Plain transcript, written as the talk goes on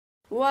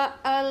What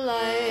a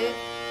life,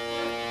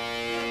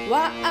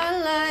 what a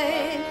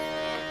life.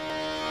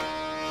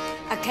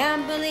 I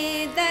can't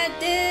believe that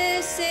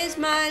this is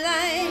my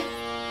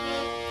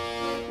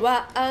life.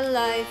 What a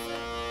life,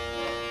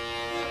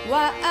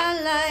 what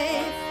a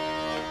life.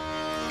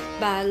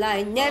 But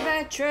I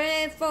never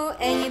trade for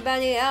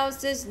anybody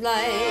else's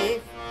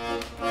life.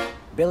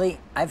 Billy,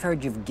 I've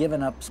heard you've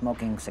given up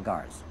smoking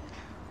cigars.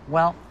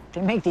 Well, they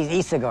make these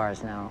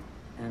e-cigars now.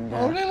 And,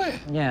 oh, really?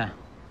 Yeah.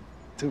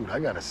 Dude, I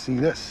gotta see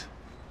this.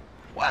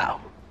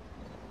 Wow.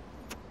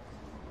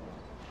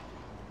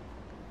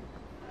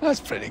 That's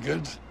pretty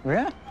good.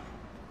 Yeah?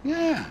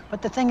 Yeah.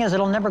 But the thing is,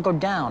 it'll never go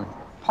down.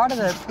 Part of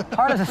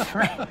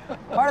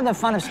the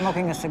fun of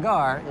smoking a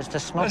cigar is to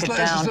smoke it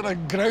down. It's like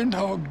a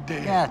Groundhog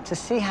Day. Yeah, to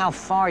see how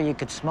far you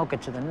could smoke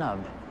it to the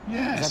nub.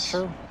 Yes. Is that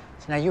true?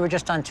 So now you were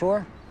just on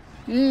tour?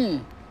 I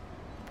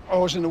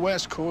was in the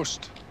West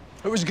Coast.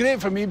 It was great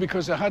for me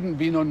because I hadn't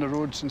been on the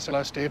road since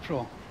last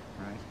April.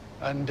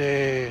 Right. And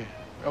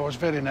I was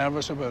very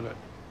nervous about it.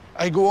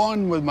 I go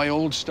on with my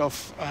old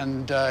stuff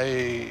and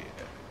I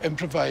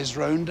improvise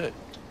round it.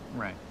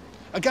 Right.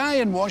 A guy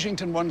in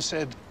Washington once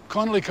said,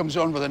 Connolly comes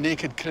on with a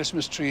naked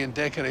Christmas tree and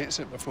decorates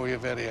it before your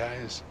very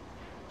eyes.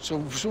 So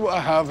what I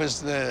have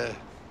is the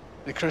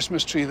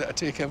Christmas tree that I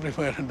take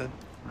everywhere. Right.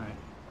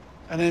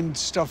 And then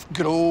stuff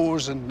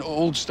grows and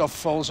old stuff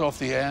falls off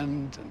the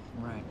end.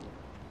 Right.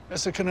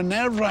 It's a kind of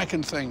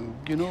nerve-wracking thing,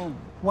 you know?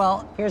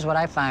 Well, here's what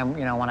I find,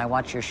 you know, when I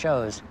watch your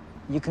shows.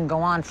 You can go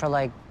on for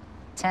like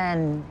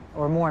 10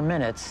 or more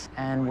minutes,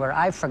 and where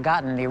I've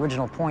forgotten the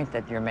original point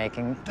that you're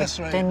making, that's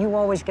right. Then you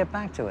always get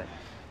back to it.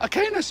 I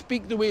kind of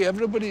speak the way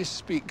everybody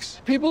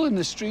speaks. People in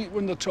the street,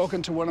 when they're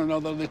talking to one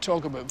another, they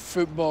talk about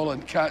football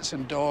and cats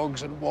and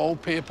dogs and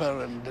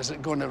wallpaper and is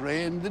it going to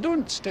rain? They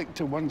don't stick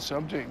to one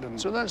subject, and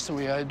so that's the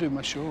way I do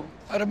my show.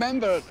 I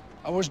remember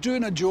I was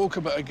doing a joke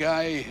about a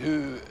guy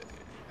who,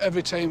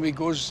 every time he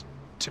goes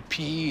to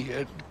pee,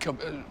 it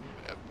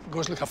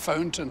goes like a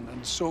fountain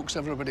and soaks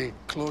everybody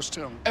close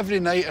to him.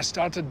 Every night I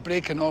started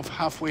breaking off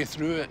halfway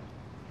through it,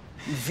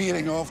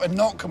 veering off and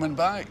not coming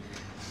back.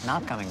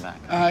 Not coming back.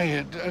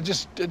 It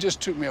just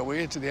took me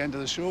away to the end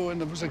of the show, and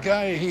there was a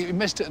guy, he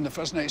missed it in the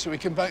first night, so he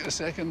came back the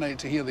second night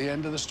to hear the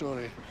end of the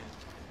story.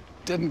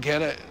 Didn't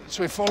get it,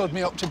 so he followed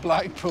me up to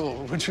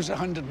Blackpool, which was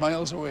 100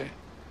 miles away.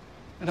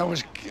 And I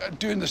was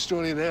doing the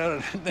story there,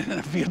 and then I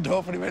veered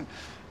off, and he went,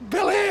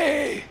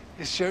 Billy!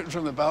 He's shouting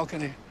from the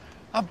balcony,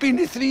 I've been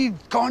to 3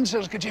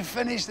 concerts, could you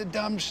finish the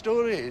damn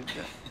story?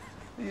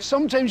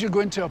 Sometimes you go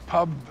into a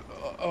pub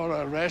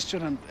or a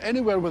restaurant,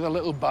 anywhere with a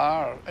little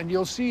bar, and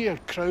you'll see a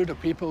crowd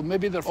of people,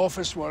 maybe they're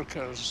office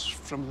workers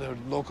from the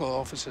local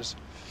offices,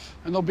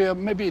 and there'll be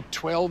maybe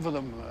 12 of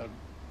them,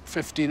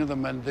 15 of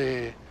them,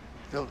 and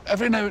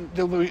every now and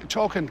they'll be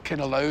talking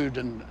kind of loud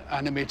and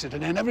animated,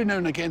 and then every now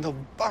and again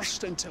they'll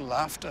burst into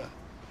laughter,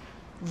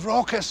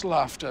 raucous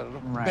laughter,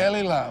 right.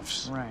 Belly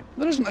laughs. Right.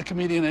 There isn't a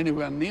comedian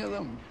anywhere near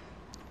them.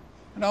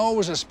 And I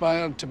always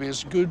aspired to be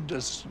as good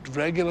as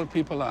regular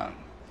people are.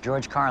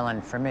 George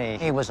Carlin, for me,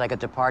 he was like a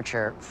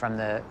departure from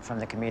the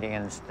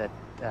comedians that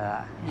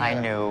I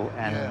knew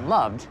and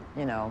loved,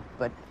 you know.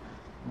 But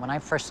when I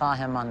first saw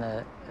him on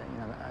the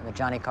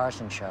Johnny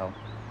Carson show,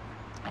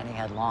 and he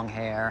had long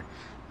hair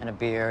and a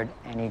beard,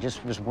 and he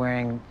just was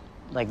wearing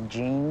like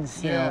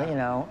jeans, you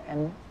know,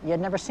 and you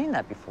had never seen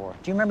that before.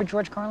 Do you remember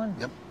George Carlin?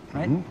 Yep.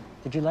 Right?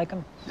 Did you like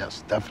him?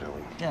 Yes,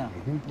 definitely. Yeah.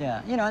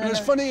 Yeah. You know, it was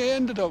funny.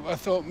 I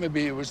thought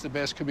maybe he was the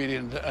best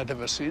comedian that I'd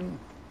ever seen.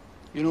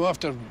 You know,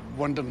 after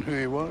wondering who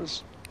he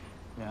was.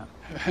 Yeah.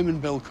 Him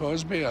and Bill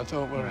Cosby, I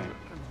thought were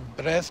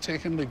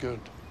breathtakingly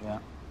good. Yeah.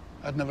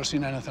 I'd never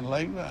seen anything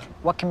like that.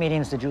 What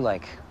comedians did you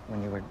like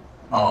when you were?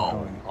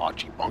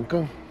 Archie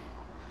Bunker.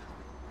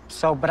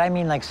 So, but I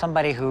mean like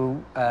somebody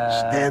who...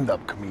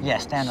 stand-up comedians. Yeah,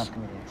 stand-up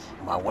comedians.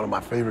 One of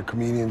my favorite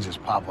comedians is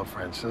Pablo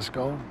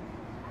Francisco,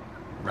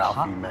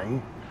 Ralphie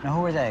May. Now,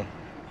 who are they?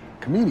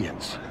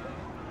 Comedians.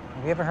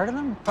 Have you ever heard of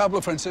them? Pablo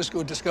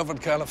Francisco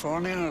discovered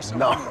California or something?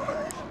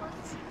 No.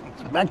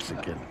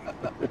 Mexican.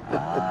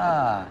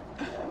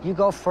 You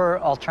go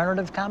for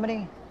alternative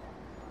comedy?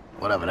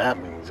 Whatever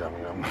that means. I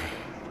mean,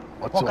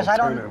 what's well,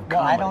 alternative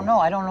comedy?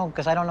 I don't know,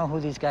 because I don't know who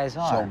these guys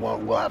are. So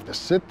we'll have to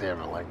sit there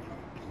and like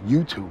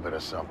YouTube it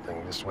or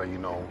something. This way, you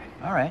know.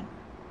 All right.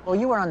 Well,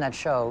 you were on that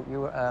show.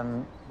 You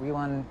were you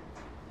on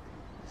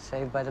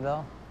Saved by the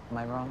Bell? Am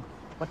I wrong?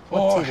 What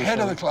TV Head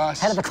show? of the Class.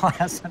 Head of the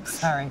Class. I'm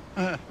sorry.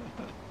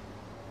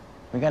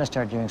 We got to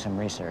start doing some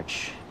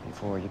research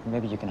before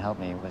maybe you can help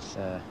me with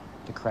the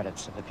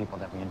credits of the people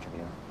that we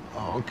interview.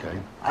 Oh, okay.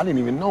 I didn't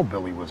even know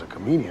Billy was a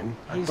comedian.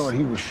 I thought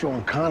he was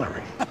Sean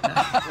Connery.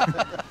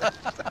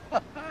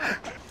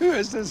 Who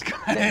is this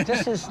guy?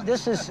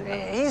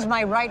 He's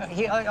my right,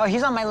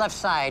 he's on my left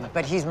side,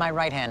 but he's my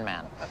right-hand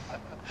man.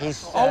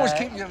 He's... Always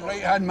keep your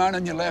right-hand man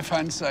on your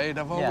left-hand side.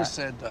 I've always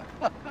said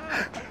that.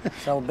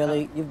 So,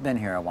 Billy, you've been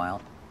here a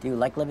while. Do you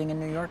like living in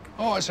New York?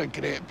 Oh, it's a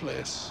great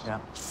place. Yeah.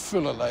 It's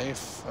full of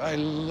life. I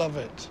love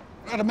it.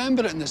 I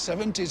remember it in the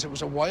 70s. It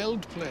was a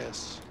wild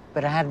place.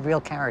 but it had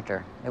real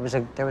character. There was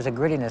a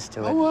grittiness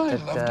to it. Oh, I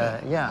that,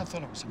 loved it. Yeah. I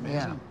thought it was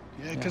amazing.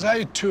 Yeah, because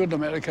I toured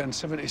America in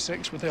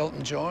 '76 with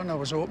Elton John. I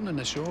was opening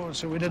the show,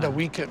 so we did a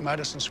week at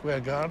Madison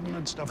Square Garden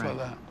and stuff like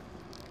that.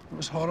 It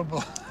was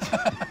horrible.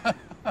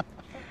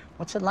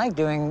 What's it like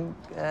doing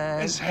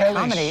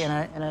comedy in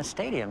a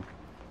stadium?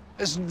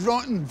 It's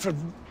rotten for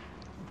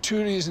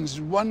two reasons.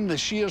 One, the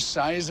sheer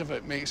size of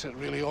it makes it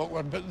really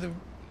awkward, but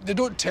they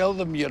don't tell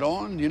them you're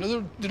on. You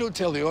know, they don't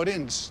tell the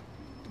audience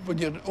when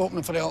you're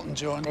opening for Elton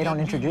John. They don't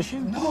introduce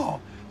you?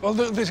 No. Well,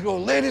 they go,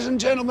 ladies and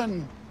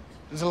gentlemen.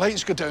 The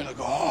lights go down, I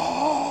go,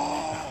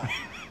 oh.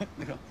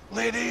 They go,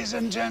 ladies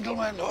and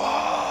gentlemen,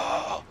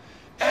 oh.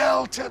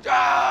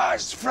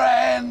 Elton's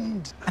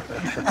friend.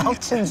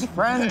 Elton's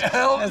friend?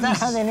 Elton's Is that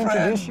how they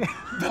introduce you?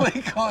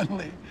 Billy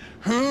Connolly.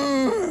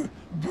 Hoo,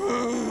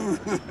 boo.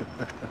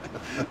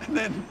 And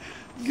then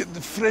get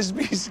the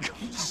frisbees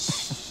going.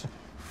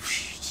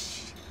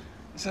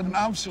 It's an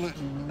absolute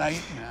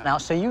nightmare. Now,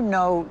 so you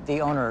know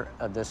the owner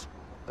of this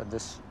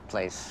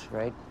place,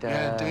 right?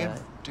 Yeah,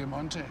 Dave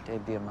Diamante.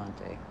 Dave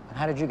Diamante. And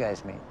how did you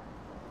guys meet?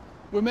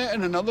 We met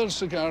in another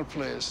cigar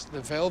place,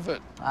 the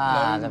Velvet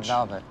Ah, Lounge. the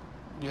Velvet.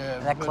 Yeah.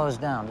 That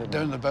closed down, didn't it?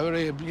 Down the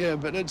Bowery, yeah,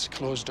 but it's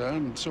closed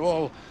down. So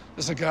all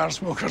the cigar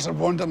smokers are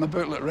wandering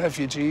about like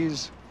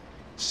refugees,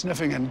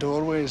 sniffing in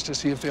doorways to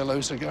see if they allow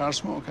cigar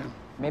smoking.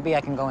 Maybe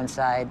I can go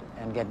inside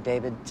and get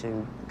David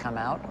to come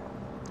out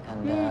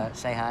and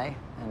say hi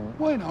and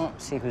Why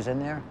not? see who's in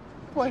there.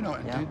 Why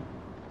not, Yeah? indeed?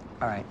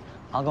 All right,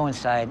 I'll go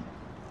inside.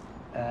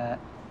 Are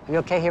you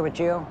okay here with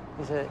Gio?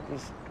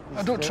 He's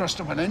I don't trust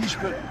him an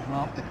inch, but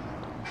Well,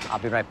 I'll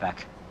be right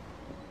back.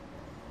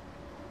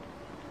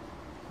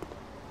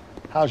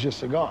 How's your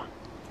cigar?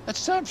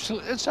 it's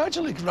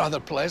actually rather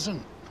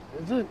pleasant.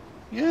 Is it?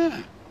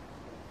 Yeah.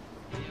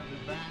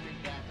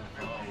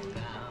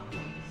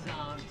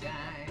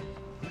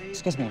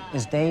 Excuse me,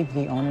 is Dave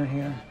the owner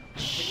here?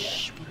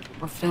 Shh,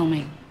 we're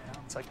filming.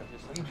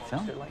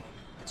 Film?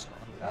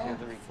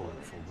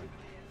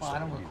 Well, I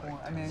don't record.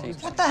 I mean,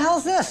 What the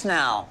hell's this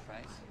now?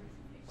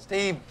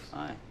 Steve.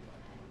 Hi.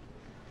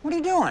 What are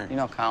you doing? You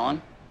know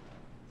Colin?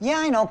 Yeah,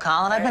 I know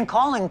Colin. I've been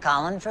calling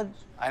Colin for...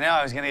 I know,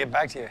 I was gonna get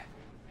back to you.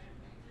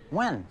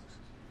 When?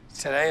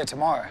 Today or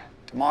tomorrow?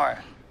 Tomorrow.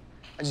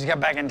 I just got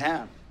back in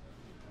town.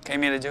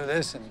 Came here to do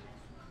this and...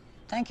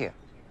 Thank you.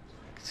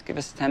 Just give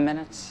us 10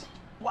 minutes.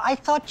 Well, I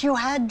thought you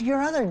had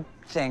your other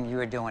thing you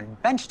were doing,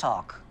 bench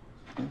talk.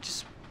 I'm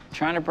just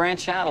trying to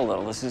branch out a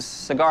little. This is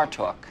cigar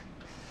talk.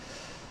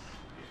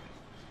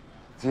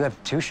 You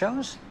have 2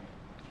 shows?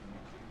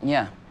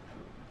 Yeah.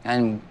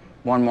 And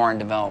one more in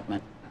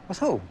development. With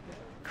who?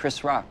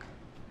 Chris Rock.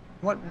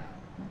 What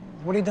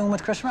are you doing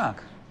with Chris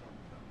Rock?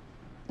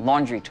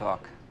 Laundry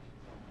talk.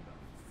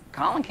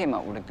 Colin came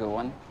up with a good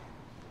one.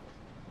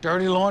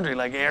 Dirty laundry,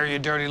 like air your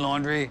dirty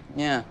laundry.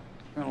 Yeah.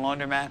 In a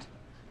laundromat.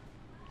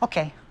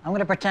 Okay, I'm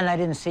gonna pretend I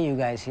didn't see you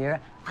guys here.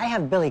 I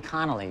have Billy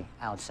Connolly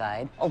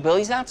outside. Oh,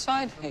 Billy's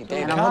outside? Hey,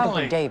 David. And I'm looking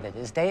Connolly. for David.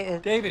 Is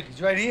David? David,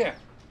 he's right here.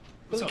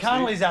 Billy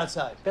Connolly's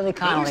outside. Billy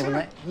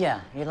Connolly.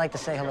 Yeah, you'd like to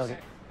say hello to...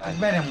 I've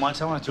met him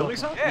once. I want to talk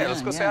to him. Yeah,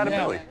 let's go say hi to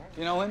Billy.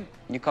 You know him?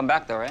 You come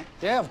back though, right?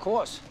 Yeah, of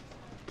course.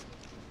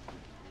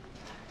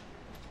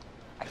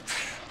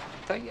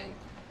 Do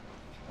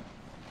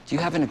you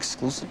have an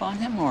exclusive on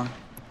him, or?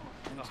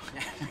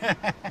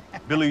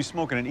 Billy, you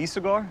smoking an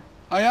e-cigar?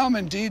 I am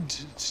indeed.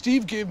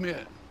 Steve gave me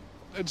it.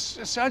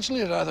 It's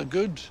actually rather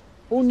good.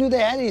 Who knew they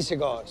had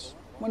e-cigars?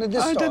 When did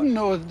this I start?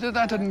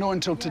 didn't know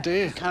until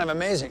today. Kind of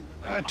amazing.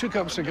 I took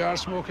up cigar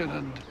smoking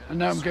and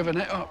now I'm giving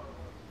it up.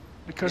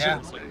 Because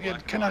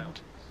it kind of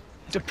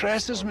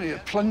depresses me.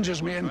 It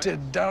plunges me into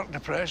dark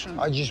depression.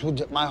 I just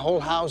would, my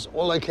whole house,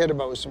 all I cared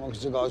about was smoking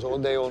cigars all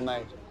day, all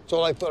night. That's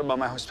all I thought about.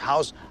 My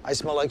house, I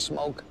smell like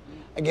smoke.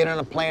 I get on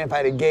a plane, if I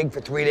had a gig for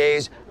 3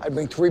 days, I'd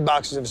bring 3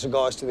 boxes of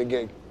cigars to the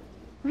gig.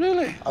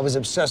 Really? I was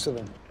obsessed with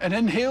them. And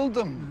inhaled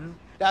them?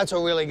 That's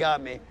what really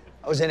got me.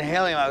 I was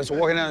inhaling them. I was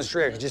walking down the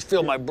street. I could just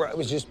feel my breath. It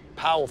was just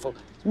powerful.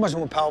 It's much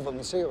more powerful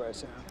than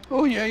cigarettes.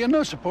 Oh, yeah, you're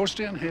not supposed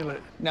to inhale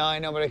it. No, I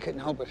know, but I couldn't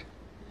help it.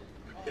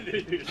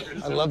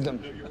 I loved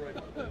them.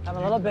 Have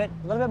a little bit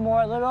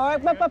more, a little... All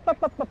right,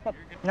 You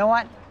know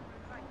what?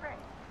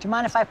 Do you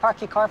mind if I park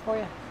your car for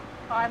you?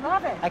 Oh, I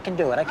love it. I can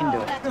do it, I can do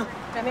it.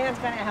 The man's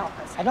gonna help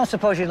us. I don't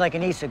suppose you'd like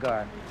an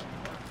e-cigar.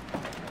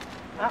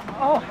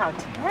 Oh, how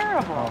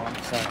terrible. Oh,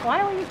 I'm sorry.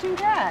 Why would you do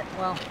that?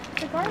 Well,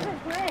 Cigars are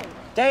great.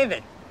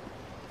 David,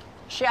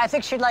 I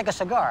think she'd like a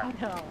cigar.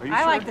 No,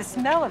 I like the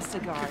smell of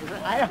cigars.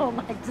 I don't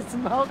like to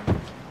smoke.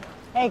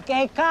 Hey,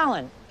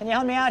 Colin, can you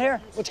help me out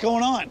here? What's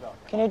going on?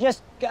 Can you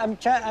just, I'm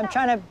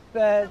trying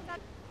to,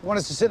 Want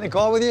us to sit in the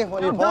car with you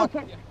while you park?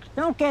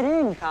 don't get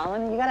in,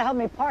 Colin. You gotta help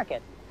me park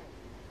it.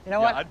 You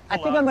know what? I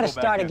think I'm gonna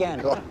start again.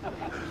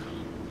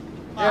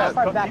 How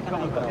far back can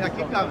I go? Yeah,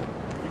 keep going.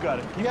 You got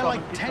it. You got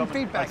like 10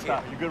 feet back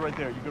here. You're good right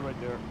there. You're good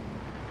right there.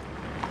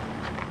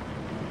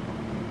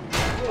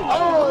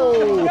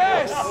 Oh!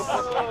 Yes!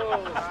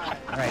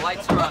 All right.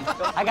 Lights are on.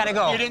 I gotta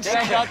go. You didn't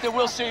send out there.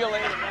 We'll see you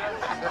later.